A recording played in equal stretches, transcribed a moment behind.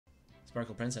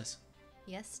Sparkle Princess.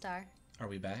 Yes, Star. Are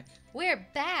we back? We're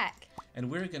back. And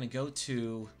we're gonna go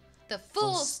to the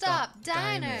Full Stop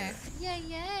Diner. Yay,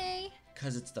 yay.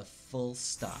 Because it's the full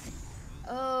stop.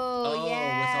 Oh,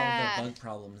 yeah. With all the bug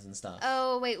problems and stuff.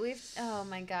 Oh, wait, oh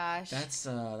my gosh. That's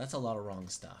a lot of wrong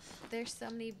stuff. There's so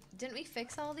many. Didn't we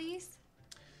fix all these?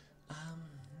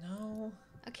 No.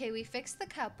 Okay, we fixed the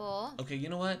couple. Okay, you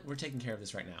know what? We're taking care of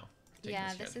this right now.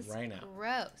 This is right now.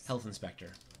 Gross. Health inspector.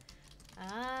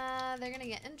 Ah, they're gonna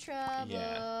get in trouble.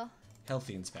 Yeah.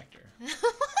 Healthy inspector.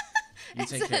 You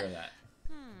take care of that.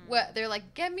 What? They're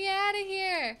like, get me out of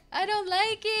here. I don't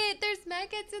like it. There's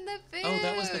maggots in the food. Oh,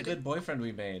 that was the good boyfriend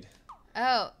we made.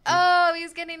 Oh,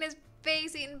 he's getting his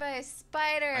face eaten by a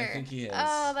spider. I think he is.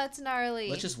 Oh, that's gnarly.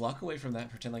 Let's just walk away from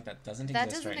that, pretend like that doesn't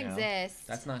exist right now. That doesn't exist.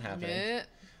 That's not happening. Nope.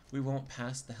 We won't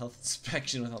pass the health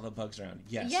inspection with all the bugs around.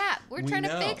 Yes. Yeah, we're trying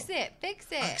to fix it. Fix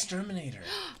it. Exterminator.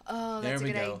 Oh, that's a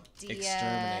good idea.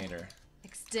 Exterminator.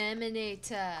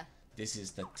 Exterminator. This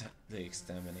is the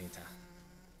exterminator.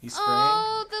 He's spraying.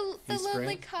 Oh, the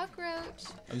lonely cockroach.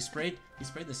 Oh, he sprayed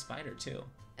the spider too.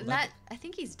 And that I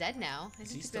think he's dead now. I think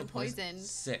he's been poisoned.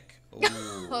 Sick.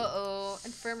 Uh-oh.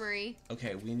 Infirmary.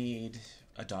 Okay, we need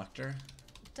a doctor.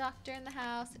 Doctor in the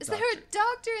house. Is there a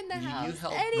doctor in the house? You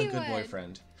helped the good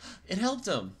boyfriend. It helped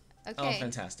him. Okay. Oh,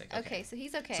 fantastic. Okay, so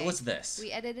he's okay. So what's this?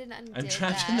 We edited and undid I'm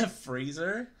trapped in the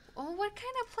freezer. Oh, what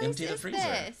kind of place Empty the is freezer.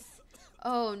 this?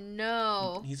 Oh,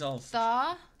 no. He's all...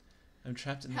 Thaw? I'm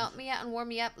trapped in... Help me out and warm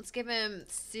me up. Let's give him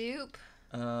soup.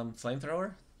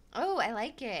 Flamethrower? Oh, I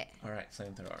like it. All right,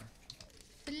 flamethrower.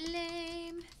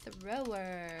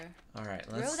 Flamethrower. All right,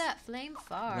 throw that flame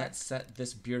far. Let's set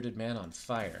this bearded man on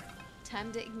fire.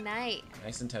 Time to ignite.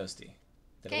 Nice and toasty.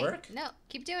 Did it work? No,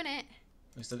 keep doing it.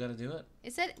 We still got to do it?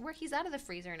 It said he's out of the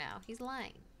freezer now. He's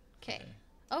lying. Okay.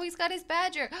 Oh, he's got his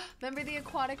badger. Remember the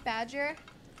aquatic badger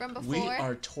from before? We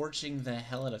are torching the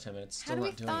hell out of him, and it's still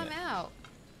not doing it. How do we thaw him out?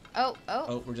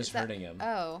 Oh, we're just hurting him.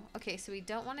 Oh, okay, so we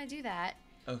don't want to do that.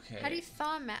 Okay. How do you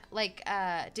thaw him out? Like,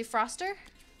 defroster?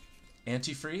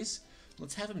 Antifreeze?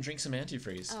 Let's have him drink some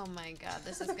antifreeze. Oh my god,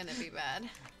 this is gonna be bad.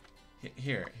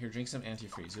 Here, drink some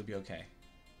antifreeze. You'll be okay.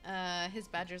 His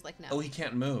badger's like, no. Oh, he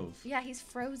can't move. Yeah, he's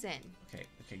frozen. Okay,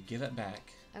 give it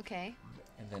back. Okay.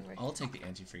 And then I'll take the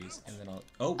antifreeze, and then I'll...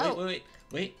 Oh,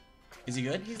 wait. Is he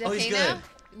good? He's okay he's now? good.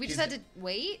 We just had to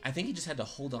wait? I think he just had to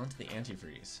hold on to the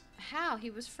antifreeze. How? He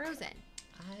was frozen.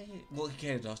 Well, he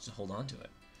can't just hold on to it.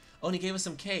 Oh, and he gave us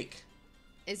some cake.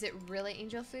 Is it really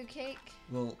angel food cake?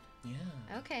 Well, yeah.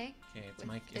 Okay. Okay,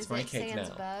 it's my cake now.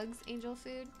 Sans bugs angel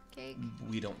food cake?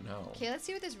 We don't know. Okay, let's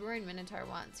see what this roaring minotaur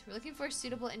wants. We're looking for a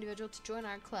suitable individual to join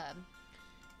our club.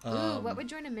 Ooh, what would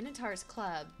join a minotaur's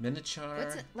club? Minotaur?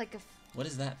 What's it, like what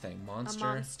is that thing? Monster? A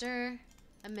monster.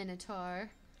 A minotaur.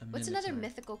 What's another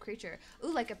mythical creature?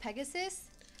 Ooh, like a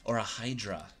Pegasus? Or a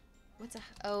Hydra. What's a...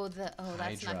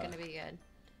 that's not going to be good.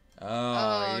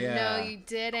 Oh, yeah. No, you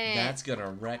didn't. That's going to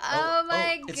wreck... Oh,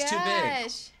 my gosh. It's too big.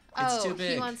 It's too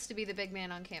big. He wants to be the big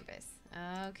man on campus.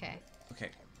 Okay. Okay,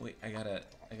 wait, I gotta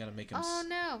make him... Oh,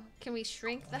 no. Can we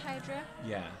shrink the Hydra?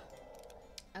 Yeah.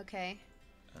 Okay.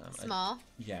 Small?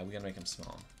 Yeah, we gotta make him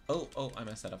small. Oh, I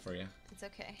messed that up for you. It's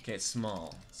okay. Okay, it's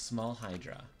small. Small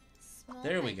Hydra.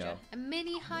 There we go. A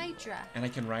mini Hydra. And I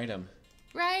can ride him.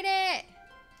 Ride it!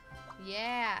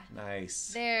 Yeah.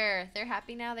 Nice. They're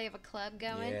happy now. They have a club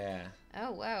going. Yeah.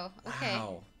 Oh, whoa. Okay.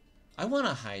 Wow. I want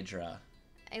a Hydra.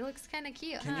 It looks kind of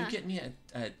cute, Can you get me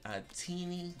a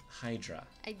teeny Hydra?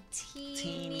 A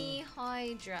teeny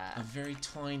Hydra. A very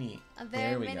tiny. A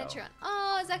very miniature one.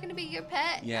 Oh, is that going to be your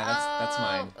pet? Yeah, that's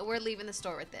mine. We're leaving the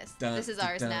store with this. This is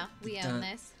ours now. We own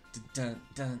this.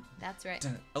 That's right.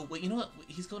 Oh, wait, you know what?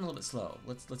 He's going a little bit slow.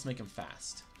 Let's make him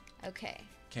fast. Okay.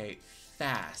 Okay,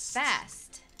 fast.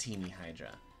 Fast. Teeny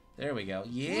Hydra. There we go.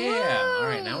 Yeah. Woo! All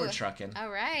right, now we're trucking. All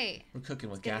right. We're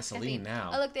cooking with gasoline now.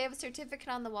 Oh, look, they have a certificate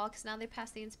on the wall because now they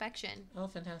passed the inspection. Oh,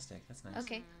 fantastic. That's nice.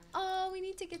 Okay. Oh, we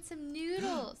need to get some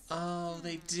noodles. Oh,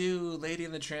 they do. Lady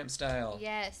and the Tramp style.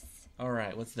 Yes. All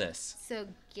right, what's this? So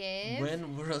give.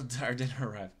 When will our dinner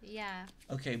arrive? Yeah.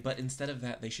 Okay, but instead of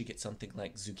that, they should get something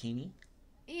like zucchini.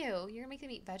 Ew, you're going to make them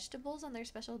eat vegetables on their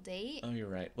special date? Oh, you're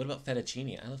right. What about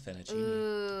fettuccine? I love fettuccine.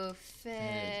 Ooh,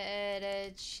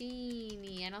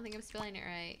 fettuccine. I don't think I'm spelling it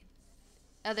right.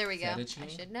 Oh, there we go. I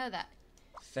should know that.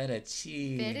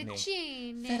 Fettuccine.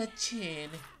 Fettuccine.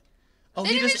 Oh,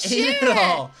 he just ate it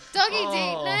all. Doggy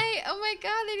date night. Oh my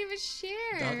god, they didn't even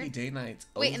share. Doggy date night's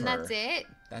over. Wait, and that's it?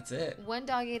 That's it. One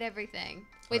dog ate everything.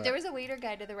 Wait, there was a waiter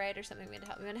guy to the right or something we had to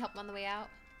help. We want to help him on the way out?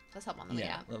 Let's help on the way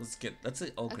out. Yeah, that's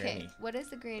it. Oh, okay, Granny. What does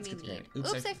the granny need? Granny.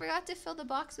 Oops, I forgot to fill the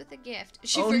box with a gift.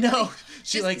 No.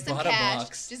 She like bought a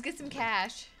box. Just get some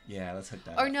cash. Yeah, let's hook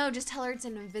that Or up. no, just tell her it's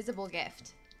an invisible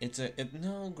gift.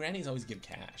 No, grannies always give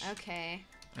cash. Okay.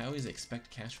 I always expect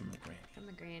cash from a granny. From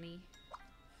a granny.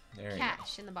 There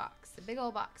Cash in the box. A big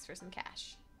old box for some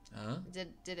cash. Huh? Did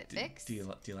it fix? Do you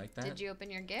like that? Did you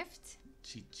open your gift?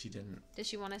 She didn't. Did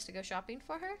she want us to go shopping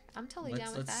for her? I'm totally down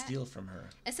with that. Let's steal from her.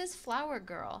 It says flower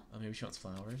girl. Oh, maybe she wants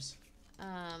flowers.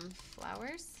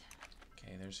 Flowers?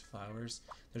 Okay, there's flowers.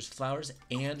 There's flowers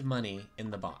and money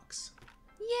in the box.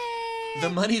 Yay! The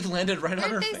money landed right on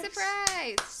her face. Birthday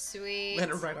surprise! Sweet.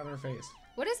 Landed right on her face.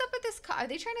 What is up with this car? Are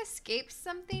they trying to escape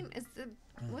something?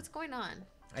 What's going on?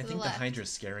 I think the Hydra's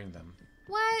scaring them.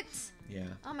 What? Yeah.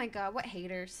 Oh my god, what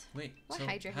haters? Wait, what so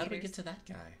Hydra how do we haters? get to that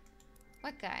guy?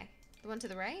 What guy? The one to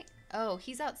the right? Oh,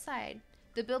 he's outside.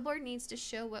 The billboard needs to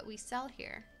show what we sell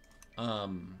here.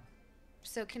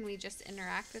 So can we just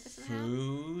interact with it somehow?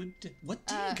 Food? What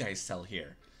do you guys sell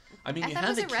here? I mean, I you thought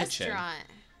have it was a a kitchen. restaurant.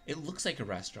 It looks like a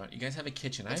restaurant. You guys have a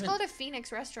kitchen. It's called a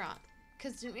Phoenix restaurant.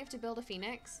 Because didn't we have to build a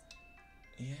Phoenix?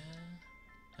 Yeah.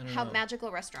 I don't know.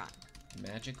 Magical restaurant.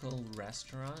 Magical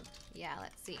restaurant? Yeah,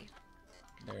 let's see.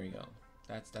 There you go.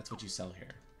 That's what you sell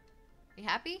here. You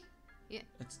happy? Yeah.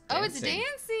 It's Oh, it's dancing.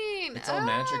 dancing. It's all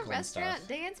magical and restaurant stuff.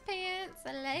 dance pants.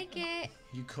 I like it.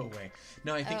 You go away.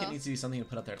 No, I think it Oh. needs to be something to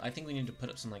put up there. I think we need to put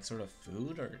up some like sort of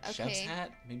food or chef's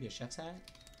hat. Maybe a chef's hat.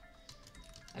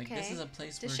 Like Okay. this is a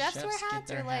place Do where chefs chefs wear get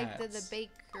hats their or like the hats.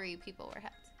 bakery people wear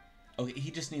hats? Okay,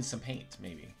 he just needs some paint,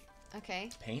 maybe. Okay.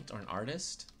 Paint or an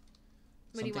artist.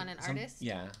 What do you want, an artist?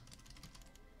 Yeah.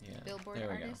 Yeah. Billboard there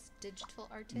we artist, digital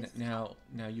go. artist, Now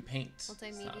you paint.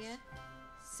 multimedia, stuff.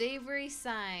 savory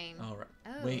sign. Oh, right.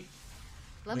 Oh. Wait.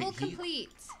 Level wait,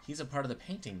 complete. He's a part of the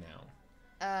painting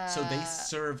now. So they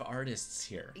serve artists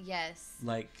here. Yes.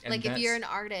 Like if you're an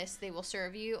artist, they will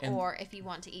serve you, or if you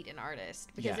want to eat an artist,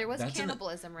 because there was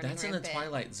cannibalism running That's in rampant. the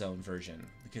Twilight Zone version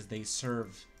because they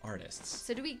serve artists.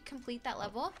 So do we complete that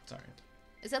level? Sorry.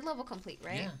 Is that level complete,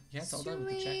 right? Yeah, it's all done.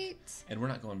 Good check. And we're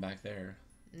not going back there.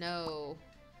 No.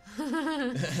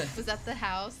 Was that the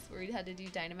house where we had to do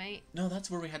dynamite? No, that's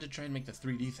where we had to try and make the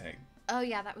 3D thing. Oh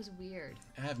yeah, that was weird.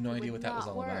 I have no idea what that was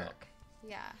all about.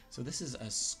 Yeah. So this is a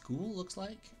school, looks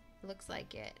like? Looks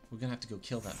like it. We're gonna have to go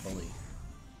kill that bully.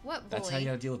 What bully? That's how you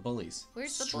gotta deal with bullies.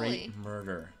 Where's the bully? Straight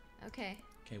murder. Okay.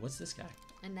 Okay, what's this guy?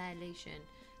 Annihilation.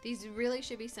 These really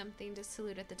should be something to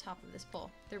salute at the top of this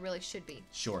pole. There really should be.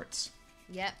 Shorts.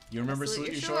 Yep. You remember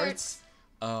Salute Your Shorts?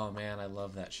 Oh man, I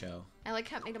love that show. I like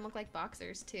how it made them look like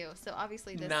boxers too. So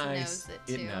obviously this Nice. knows it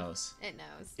too. It knows. It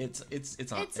knows.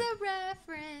 It's on. It's a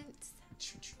reference.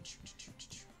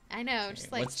 I know, Okay,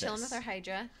 just like what's chilling this? with our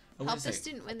Hydra. Oh, wait Help a the sec.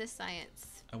 student win this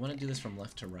science. I want to do this from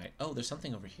left to right. Oh, there's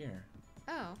something over here.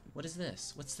 Oh. What is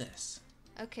this? What's this?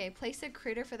 Okay, place a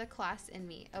critter for the class in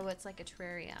me. Oh, it's like a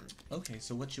terrarium. Okay,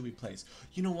 so what should we place?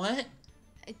 You know what?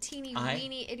 A teeny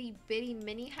weeny itty bitty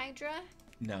mini Hydra?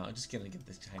 No, I'm just gonna get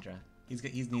this Hydra. He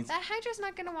needs. That Hydra's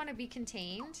not gonna want to be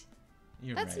contained.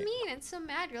 You're That's right. mean. It's so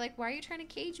mad. You're like, why are you trying to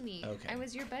cage me? Okay. I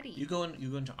was your buddy. You go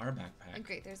into our backpack. Oh,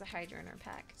 great, there's a Hydra in our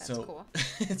pack. That's so, cool.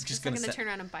 it's just gonna turn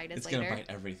around and bite us it's later. gonna bite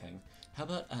everything. How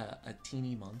about a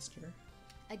teeny monster?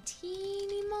 A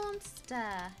teeny monster.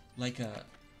 Like a.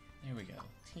 There we go.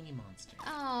 Teeny monster.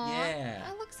 Oh. Yeah.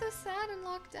 That looks so sad and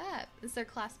locked up. It's their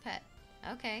class pet.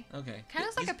 Okay. Okay. Kind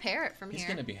of looks like a parrot from He's here.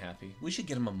 gonna be happy. We should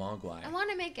get him a mogwai. I want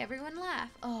to make everyone laugh.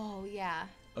 Oh yeah.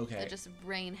 Okay. They'll just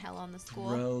rain hell on the school.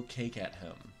 Throw cake at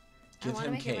him. Give I want to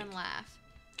him make cake. everyone laugh.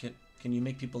 Can you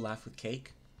make people laugh with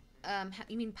cake?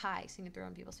 You mean pie? So you can throw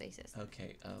in people's faces.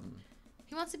 Okay.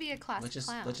 He wants to be a class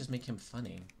clown. Let's just make him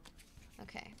funny.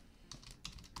 Okay.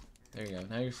 There you go.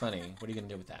 Now you're funny. What are you gonna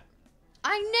do with that?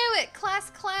 I knew it!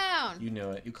 Class clown! You knew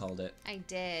it. You called it. I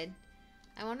did.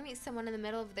 I want to meet someone in the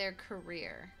middle of their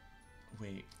career.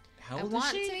 Wait. How I old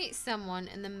want is she? to meet someone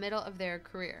in the middle of their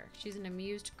career. She's an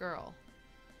amused girl.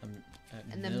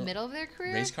 In the middle of their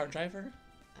career? Race car driver?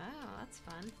 Oh, that's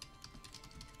fun.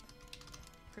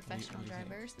 Professional what do you think?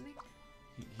 driver or something?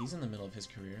 He's in the middle of his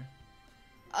career.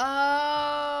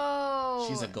 Oh!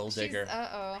 She's a gold digger.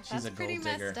 Uh-oh. She's That's a pretty gold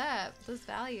digger. messed up. Those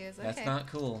values. Okay. That's not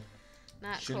cool.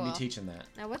 Not Shouldn't cool. be teaching that.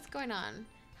 Now, what's going on?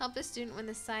 Help the student win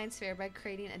the science fair by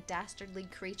creating a dastardly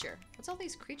creature. What's all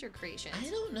these creature creations? I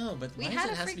don't know, but We why had does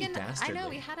a it have to be freaking. I dastardly? know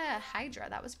we had a Hydra.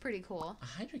 That was pretty cool. A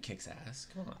Hydra kicks ass.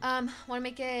 Come on. Want to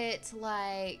make it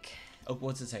like. Oh,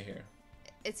 what's it say here?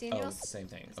 It's Oh, annual. it's the same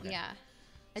thing. Okay. Yeah.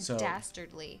 A So-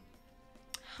 dastardly.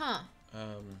 Huh.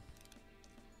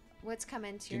 What's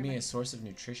coming to Give your me a mind? source of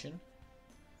nutrition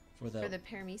for the. For the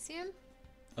paramecium?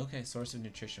 Okay, source of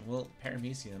nutrition. Well,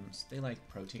 parameciums, they like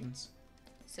proteins.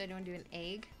 So do you want to do an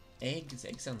egg? Egg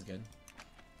sounds good.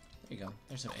 There you go.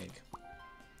 There's some egg.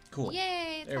 Cool.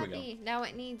 Yay, it's there happy. we go. Now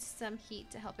it needs some heat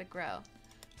to help it grow.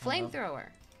 Flamethrower.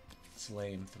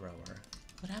 Flamethrower.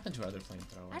 What happened to our other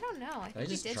flamethrower? I don't know. I think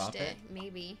just we ditched drop it.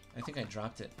 Maybe. I think I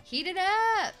dropped it. Heat it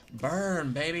up.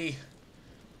 Burn, baby.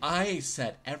 I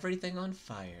set everything on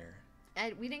fire.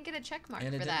 We didn't get a check mark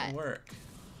and for that. And it didn't work.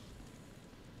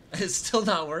 It's still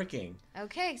not working.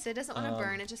 Okay, so it doesn't want to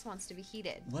burn. It just wants to be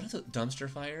heated. What is a dumpster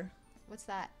fire? What's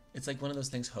that? It's like one of those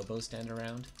things hobos stand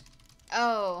around.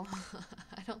 Oh,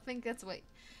 I don't think that's what.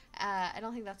 I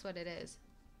don't think that's what it is.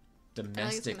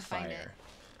 Domestic fire.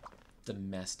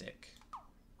 Domestic.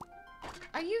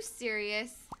 Are you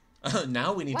serious?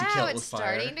 Now we need to kill it with fire. Wow,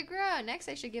 it's starting to grow. Next,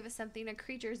 I should give it something a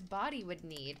creature's body would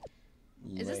need.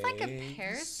 Legs, is this like a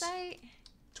parasite?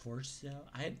 Torso?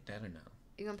 I don't know.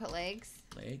 You gonna put legs?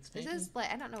 Legs, maybe? This is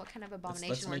like I don't know what kind of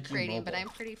abomination let's we're creating, but I'm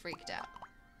pretty freaked out.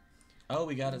 Oh,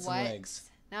 we got it some legs.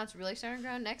 Now it's really starting to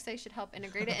grow. Next, I should help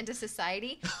integrate it into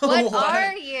society. What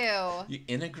are you? You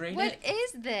integrate it? What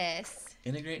is this?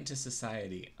 Integrate into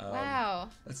society. Wow.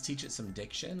 Let's teach it some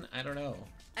diction. I don't know.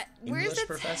 Where's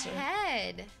its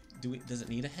head? Does it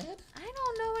need a head? I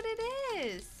don't know what it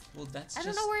is. Well, that's I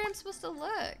don't know where I'm supposed to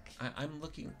look. I'm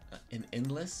looking an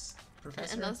endless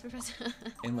professor. Endless professor.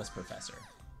 Endless professor.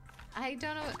 I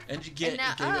don't know. And you gave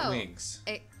it wings.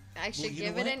 I should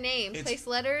give it a name. Place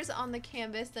letters on the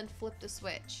canvas, then flip the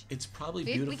switch. It's probably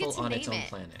beautiful on its own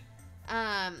planet.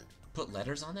 Put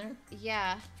letters on there?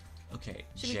 Yeah. Okay,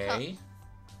 J.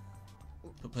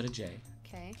 Put a J.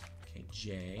 Okay. Okay,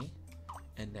 J.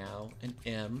 And now an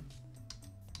M.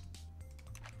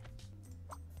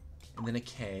 And then a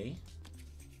K.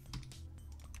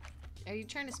 Are you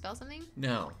trying to spell something?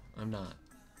 No, I'm not.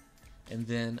 And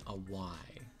then a Y.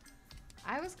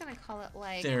 I was gonna call it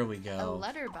like there we go. A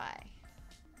letter by.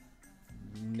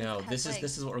 No, this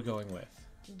is what we're going with.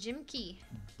 Jimkey.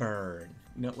 Burn.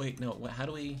 No, wait, no. How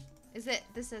do we? Is it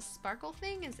this a sparkle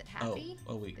thing? Is it happy?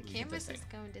 Oh wait. The canvas is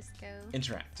going disco.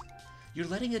 Interact. You're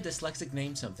letting a dyslexic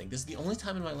name something. This is the only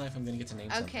time in my life I'm gonna get to name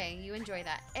something. Okay, you enjoy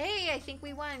that. Hey, I think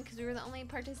we won because we were the only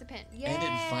participant. Yay! And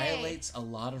it violates a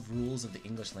lot of rules of the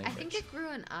English language. I think it grew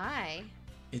an eye.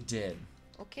 It did.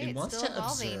 Okay, it's still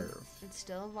evolving. It's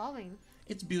still evolving.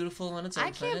 It's beautiful on its own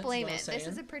planet. I can't blame it. This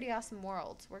is a pretty awesome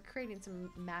world. We're creating some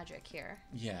magic here.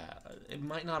 Yeah, it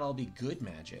might not all be good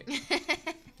magic,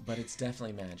 but it's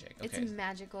definitely magic. Okay. It's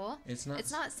magical. It's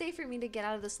not safe for me to get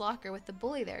out of this locker with the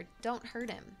bully there. Don't hurt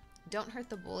him. Don't hurt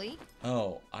the bully.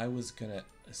 Oh, I was gonna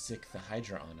sick the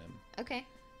Hydra on him. Okay.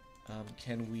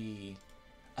 Can we...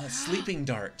 A sleeping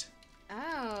dart.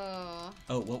 Oh.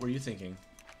 Oh, what were you thinking?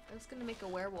 I was gonna make a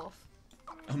werewolf.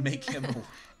 Oh, make him a...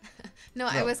 No,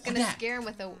 I was gonna scare him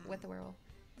with a werewolf.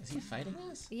 Is he fighting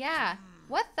us? Yeah.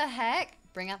 What the heck?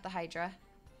 Bring out the Hydra.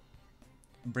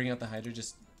 Bring out the Hydra,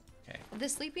 just... Okay. The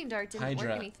sleeping dart didn't work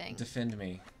anything. Defend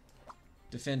me.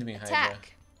 Defend me, Hydra.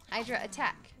 Attack. Hydra,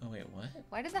 attack. Oh, wait, what?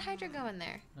 Why did the Hydra go in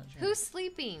there? Not sure. Who's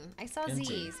sleeping? I saw Empty.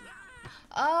 Z's.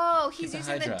 Oh, he's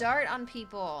using the dart on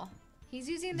people. He's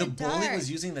using the dart. The bully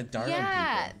was using the dart on people.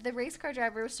 Yeah, the race car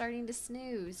driver was starting to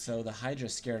snooze. So the Hydra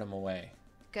scared him away.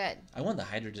 Good. I want the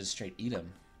Hydra to just straight eat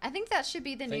him. I think that should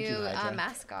be the new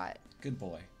mascot. Good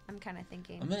boy. I'm kind of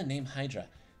thinking. I'm going to name Hydra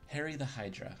Harry the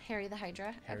Hydra. Harry the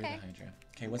Hydra. Harry the Hydra.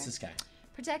 Okay, what's this guy?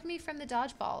 Protect me from the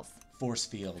dodgeballs. Force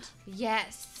field.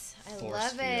 Yes. I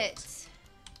love it.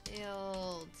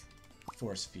 Field.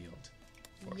 Force field.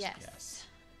 Yes.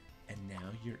 And now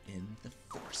you're in the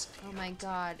force field. Oh my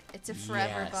god. It's a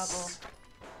forever bubble.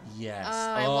 Yes.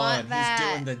 Oh, I want that. He's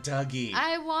doing the Dougie.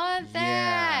 I want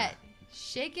that.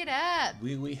 Shake it up.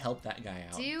 We helped that guy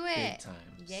out. Do it. Big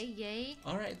times. Yay, yay.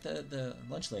 All right, the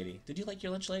lunch lady. Did you like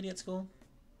your lunch lady at school?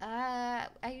 I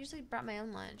usually brought my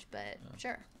own lunch, but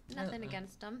sure. Nothing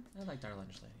against them. I liked our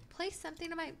lunch lady. Place something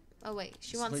in my... Oh, wait.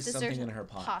 She Just wants place dessert. something in her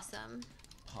pot. Possum.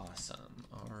 Possum.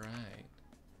 All right.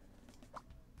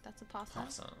 That's a possum?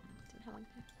 Possum. Didn't have one.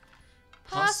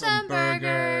 Possum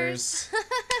burgers.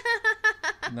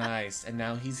 Nice. And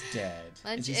now he's dead.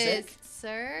 Lunch is he sick?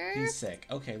 Served. He's sick.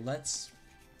 Okay, let's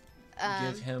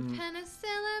give him...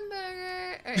 Penicillin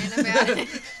burger. Or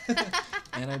antibiotic.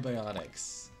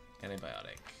 Antibiotics.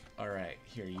 Antibiotic. All right.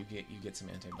 Here, you get some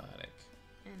antibiotic.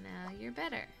 And now you're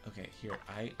better. Okay, here.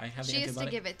 I have the antibiotic. She used to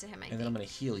give it to him, I think. And then I'm going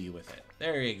to heal you with it.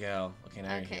 There you go. Okay,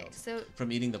 now you're healed. So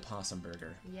from eating the possum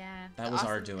burger. Yeah. That was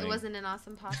our doing. It wasn't an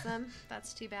awesome possum.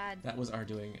 That's too bad. That was our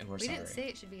doing, and we're sorry. We didn't say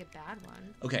it should be a bad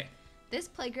one. Okay. This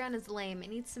playground is lame.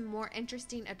 It needs some more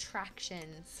interesting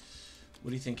attractions.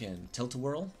 What are you thinking?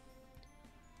 Tilt-a-whirl?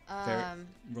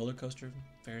 Roller coaster?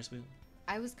 Ferris wheel?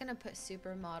 I was going to put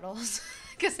supermodels.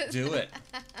 Do it.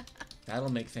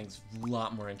 That'll make things a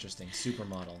lot more interesting.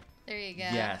 Supermodel. There you go.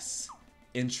 Yes.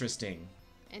 Interesting.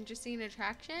 Interesting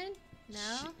attraction?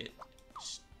 No?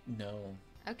 No.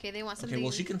 Okay, they want something. Okay,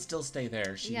 well, she can still stay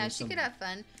there. She could have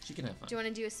fun. She can have fun. Do you want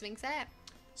to do a swing set?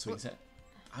 Swing set?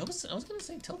 I was gonna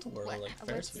say tilt-a-whirl, like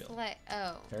Ferris wheel.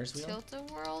 Ferris wheel?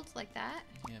 Tilt-a-whirl, like that?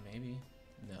 Yeah, maybe.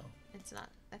 No. It's not.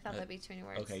 I thought that'd be too many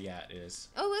words. Okay, yeah, it is.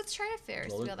 Oh, let's try a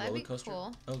Ferris wheel. That'd be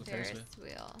cool. Oh, Ferris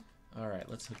wheel. All right,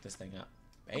 let's hook this thing up.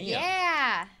 Bam.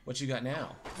 Yeah. What you got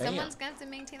now? Bam. Someone's gonna have to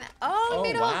maintain that. Oh,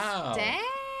 wow.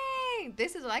 Dang.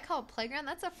 This is what I call a playground.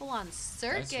 That's a full-on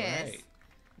circus. That's right.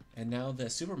 And now the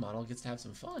supermodel gets to have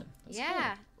some fun. That's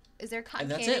yeah. Cool. Is there a cotton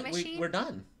candy machine? And that's it. We're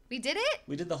done. We did it?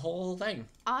 We did the whole thing.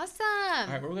 Awesome. All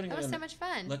right, we're gonna go. That was so much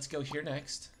fun. Let's go here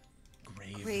next.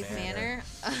 Grave Manor.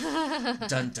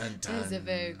 Dun dun dun. It is a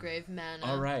very grave manor.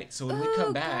 All right, so when we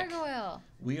come back, gargoyle.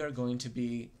 We are going to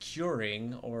be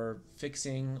curing or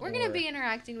fixing. We're going to be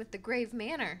interacting with the Grave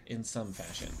Manor in some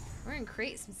fashion. We're going to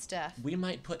create some stuff. We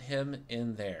might put him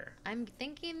in there. I'm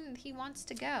thinking he wants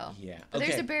to go. Yeah. But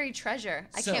there's a buried treasure.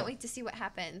 I can't wait to see what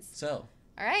happens. So.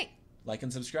 All right. Like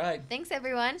and subscribe. Thanks,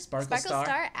 everyone.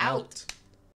 SparkleStar out.